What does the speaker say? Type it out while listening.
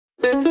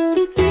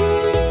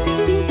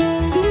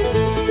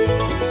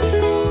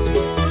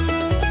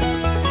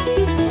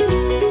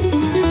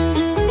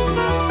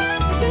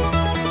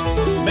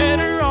Met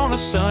her on a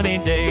sunny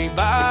day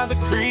by the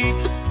creek.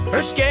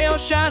 Her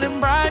scales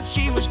shining bright,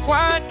 she was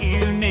quite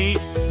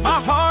unique.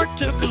 My heart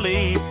took a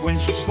leap when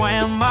she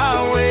swam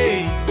my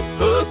way.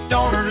 Hooked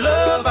on her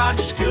love, I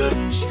just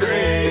couldn't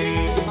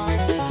stray.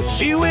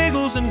 She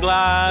wiggles and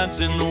glides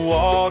in the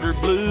water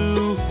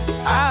blue,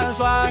 eyes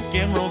like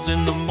emeralds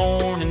in the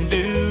morning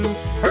dew.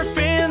 Her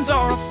fins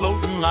are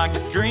floating like a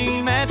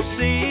dream at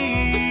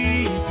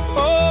sea.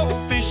 Oh,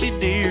 fishy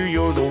dear,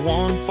 you're the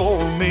one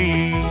for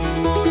me.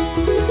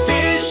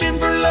 Fishing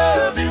for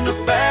love in the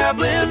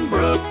babbling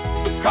brook,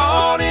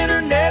 caught in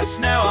her nets,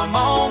 now I'm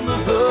on the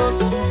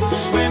hook.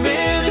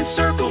 Swimming in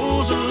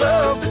circles of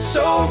love that's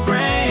so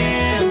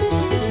grand,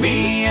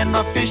 me and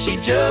my fishy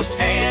just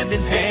hand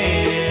in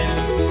hand.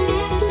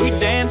 We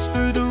dance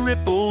through the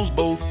ripples,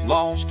 both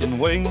lost in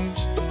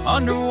waves,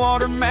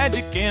 underwater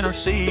magic in our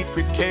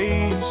secret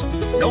caves.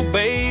 No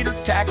bait or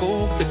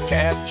tackle could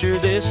capture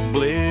this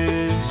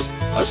bliss,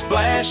 a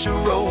splash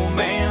of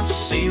romance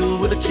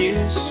sealed with a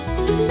kiss.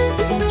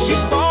 She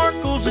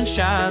sparkles and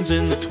shines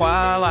in the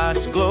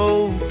twilight's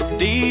glow,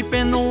 deep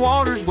in the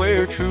waters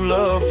where true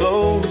love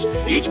flows.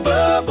 Each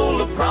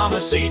bubble a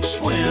promise, each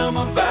swim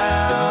a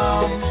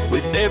vow.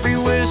 With every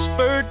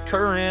whispered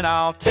current,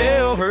 I'll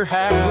tell her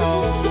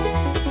how.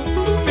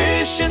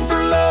 Fishing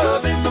for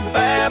love in the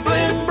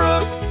babbling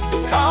brook,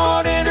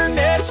 caught in her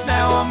nets,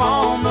 now I'm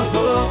on the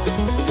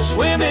hook.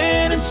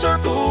 Swimming in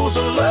circles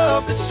of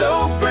love that's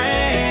so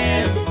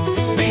grand,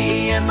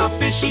 me and my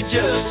fishy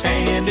just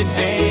hand in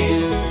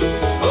hand.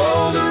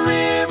 Oh, the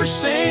river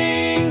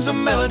sings a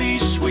melody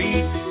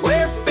sweet,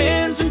 where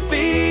fins and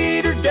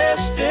feet are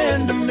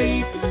destined to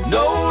meet.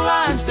 No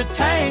lines to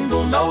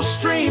tangle, no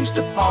streams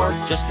to part,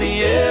 just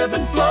the ebb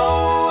and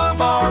flow of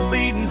our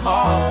beating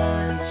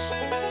hearts.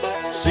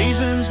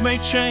 Seasons may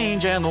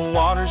change and the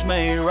waters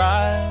may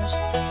rise,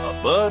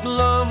 but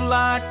love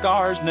like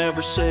ours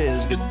never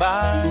says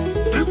goodbye.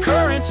 Through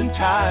currents and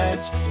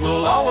tides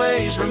will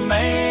always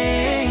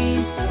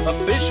remain a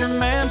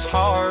fisherman's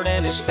heart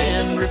and his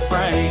fin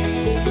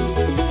refrain.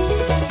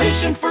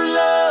 Fishing for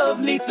love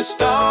neath the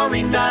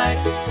starry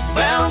night,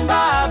 bound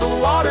by the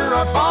water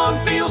our bond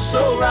feels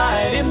so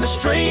right. In the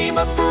stream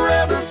of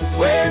forever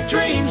where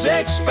dreams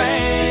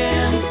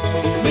expand,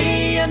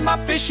 me and my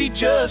fishy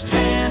just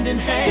hand in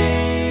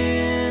hand.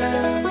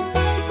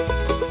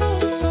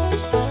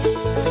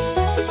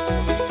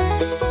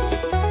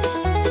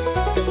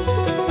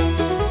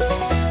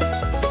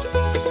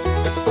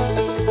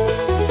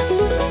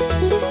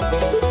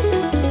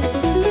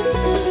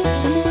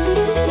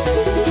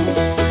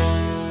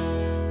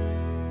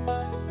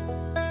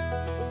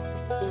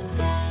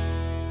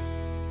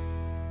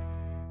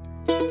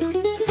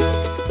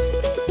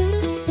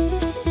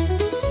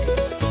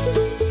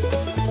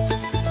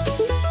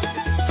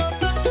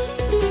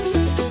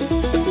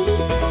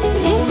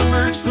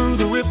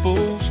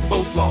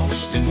 Both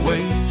lost in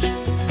waves.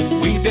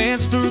 We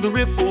dance through the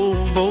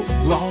ripples, both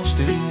lost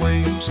in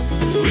waves.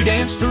 We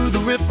dance through the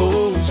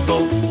ripples,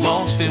 both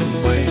lost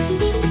in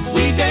waves.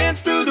 We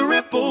dance through the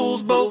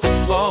ripples, both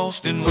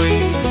lost in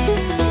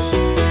waves.